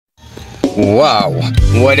Wow,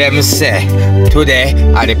 what them say? Today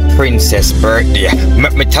are the princess birthday.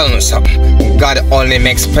 Let me tell you something. God only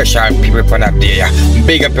makes special people on that day.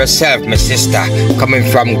 Big up yourself, my sister. Coming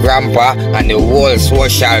from grandpa and the whole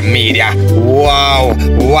social media. Wow,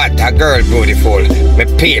 what a girl beautiful. My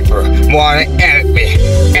people wanna help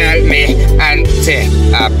me and say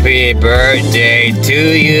happy birthday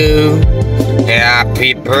to you.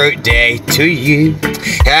 Happy birthday to you.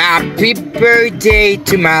 Happy birthday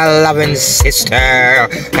to my loving sister.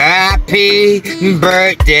 Happy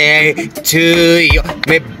birthday to you,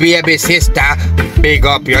 my baby sister. Big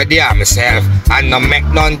up your damn self and not make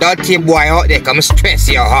none dirty boy out there come stress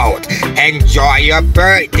you out. Enjoy your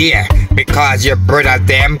birthday because your brother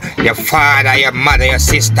them, your father, your mother, your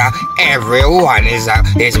sister, everyone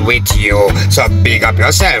is with you. So big up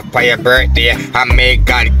yourself for your birthday and may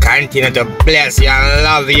God continue to bless you and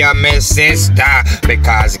love you, my sister,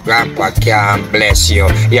 because grandpa can bless you.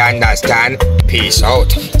 You understand? Peace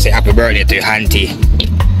out. Say happy birthday to your auntie.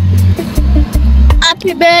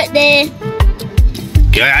 Happy birthday.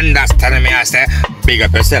 You understand me? I say big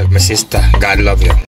up yourself, my sister. God love you.